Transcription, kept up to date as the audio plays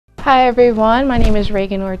Hi everyone, my name is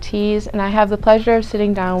Reagan Ortiz and I have the pleasure of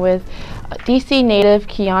sitting down with DC native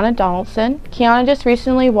Kiana Donaldson. Kiana just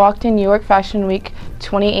recently walked in New York Fashion Week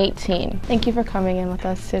 2018. Thank you for coming in with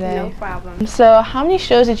us today. No problem. So how many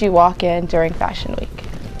shows did you walk in during Fashion Week?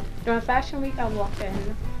 During Fashion Week I walked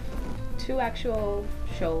in 2 actual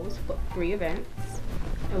shows, 3 events.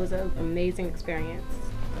 It was an amazing experience.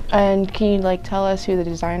 And can you tell us who the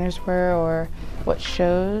designers were or what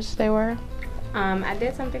shows they were? I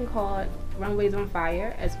did something called Runways on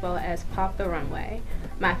Fire as well as Pop the Runway.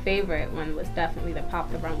 My favorite one was definitely the Pop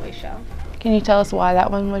the Runway show. Can you tell us why that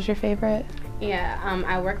one was your favorite? Yeah,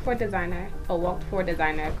 I walked for a designer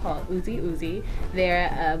called Uzi Uzi.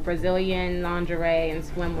 They're a Brazilian lingerie and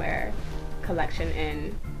swimwear collection,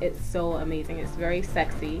 and it's so amazing. It's very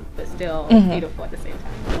sexy, but still beautiful at the same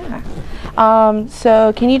time. Yeah.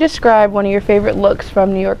 So can you describe one of your favorite looks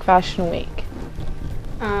from New York Fashion Week?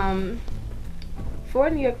 For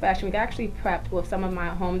New York Fashion Week, I actually prepped with some of my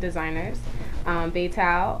home designers,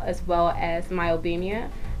 Baytal as well as Myobemia.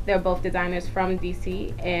 They're both designers from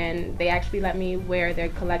DC, and they actually let me wear their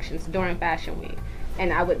collections during Fashion Week.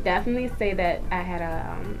 And I would definitely say that I had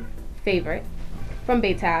a favorite from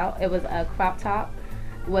Baytal. It was a crop top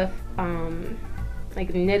with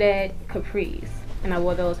knitted capris, and I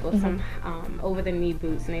wore those with some over-the-knee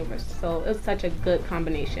boots, and it was such a good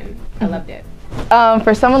combination. I loved it.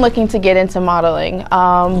 For someone looking to get into modeling,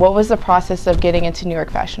 what was the process of getting into New York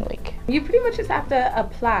Fashion Week? You pretty much just have to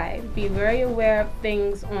apply. Be very aware of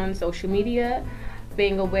things on social media,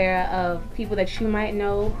 being aware of people that you might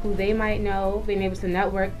know, who they might know, being able to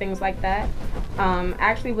network, things like that. I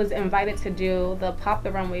actually was invited to do the Pop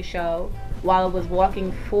the Runway show while I was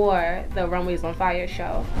walking for the Runways on Fire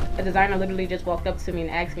show. A designer literally just walked up to me and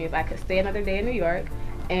asked me if I could stay another day in New York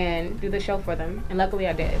and do the show for them, and luckily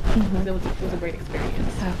I did. It was a great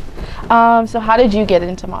experience. So how did you get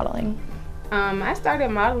into modeling? I started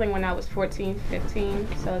modeling when I was 14, 15,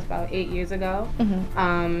 so it's about 8 years ago.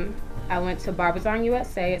 I went to Barbizon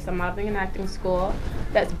USA. It's a modeling and acting school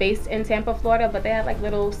that's based in Tampa, Florida, but they have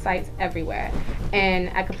little sites everywhere.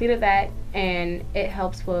 And I completed that, and it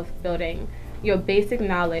helps with building your basic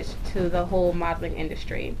knowledge to the whole modeling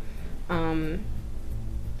industry.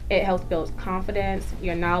 It helps build confidence,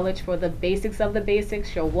 your knowledge for the basics of the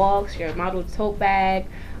basics, your walks, your model tote bag,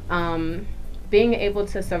 being able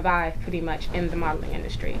to survive pretty much in the modeling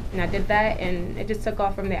industry. And I did that, and it just took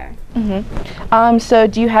off from there. So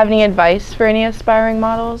do you have any advice for any aspiring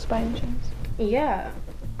models by any chance? Yeah,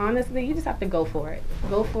 honestly, you just have to go for it.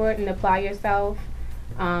 Go for it and apply yourself.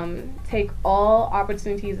 Take all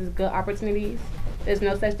opportunities as good opportunities. There's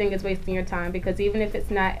no such thing as wasting your time, because even if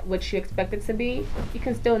it's not what you expect it to be, you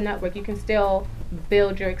can still network, you can still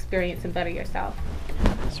build your experience and better yourself.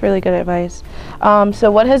 That's really good advice.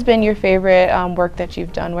 So what has been your favorite work that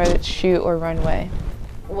you've done, whether it's shoot or runway?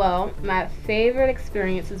 Well, my favorite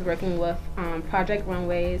experience is working with Project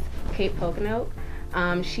Runway's Kate Pocono.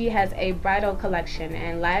 She has a bridal collection,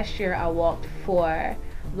 and last year I walked for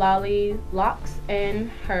Lolly Locks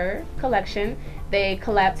in her collection. They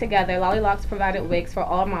collabed together. Lolly Locks provided wigs for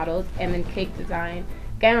all models, and then Kate designed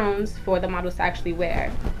gowns for the models to actually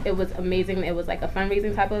wear. It was amazing. It was like a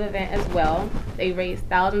fundraising type of event as well. They raised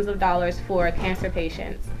thousands of dollars for cancer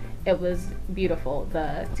patients. It was beautiful.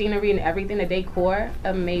 The scenery and everything, the decor,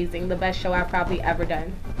 amazing. The best show I've probably ever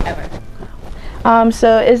done, ever.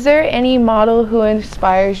 So is there any model who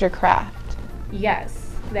inspires your craft?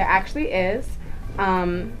 Yes, there actually is.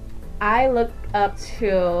 I look up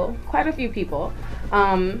to quite a few people,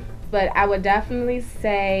 but I would definitely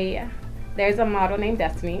say there's a model named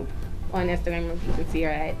Destiny on Instagram. You can see her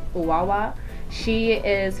at Uwawa. She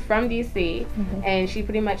is from DC, and she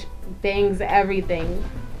pretty much bangs everything.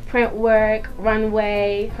 Print work,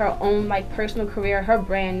 runway, her own personal career. Her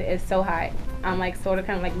brand is so high. I'm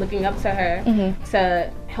kind of looking up to her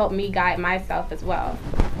to help me guide myself as well.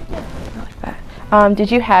 I like that.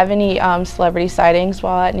 Did you have any celebrity sightings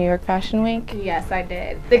while at New York Fashion Week? Yes, I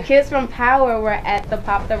did. The kids from Power were at the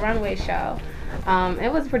Pop the Runway show.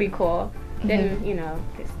 It was pretty cool. Didn't,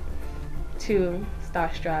 get too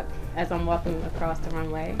starstruck as I'm walking across the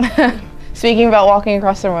runway. Speaking about walking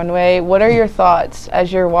across the runway, what are your thoughts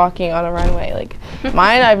as you're walking on a runway?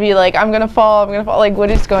 Mine, I'd be like, I'm gonna fall. What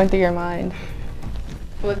is going through your mind?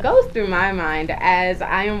 What goes through my mind as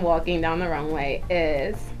I am walking down the runway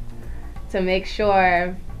is to make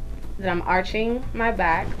sure that I'm arching my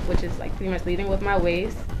back, which is pretty much leading with my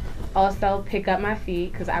waist. Also pick up my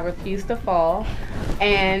feet, because I refuse to fall.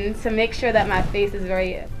 And to make sure that my face is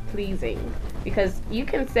very pleasing because you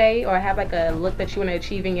can say or have like a look that you want to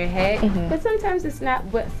achieve in your head, but sometimes it's not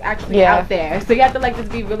what's actually out there. So you have to like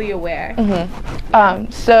just be really aware.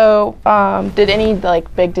 Did any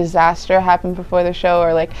like big disaster happen before the show,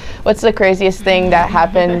 or like what's the craziest thing that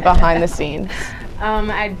happened behind the scenes?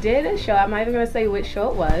 I did a show. I'm not even going to say which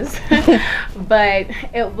show it was, but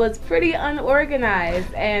it was pretty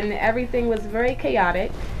unorganized and everything was very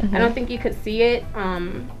chaotic. I don't think you could see it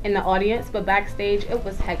in the audience, but backstage it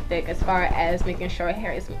was hectic as far as making sure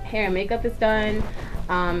hair and makeup is done,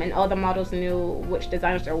 and all the models knew which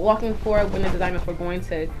designers they're walking for, when the designers were going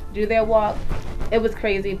to do their walk. It was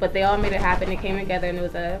crazy, but they all made it happen. It came together and it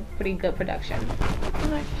was a pretty good production.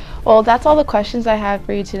 Well, that's all the questions I have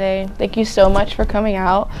for you today. Thank you so much for coming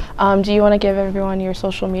out. Do you want to give everyone your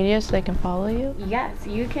social media so they can follow you? Yes,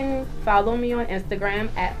 you can follow me on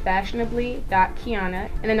Instagram at fashionably.kiana,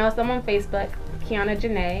 and then also I'm on Facebook, Kiana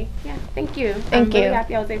Janae. Yeah, thank you. I'm really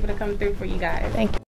happy I was able to come through for you guys. Thank you.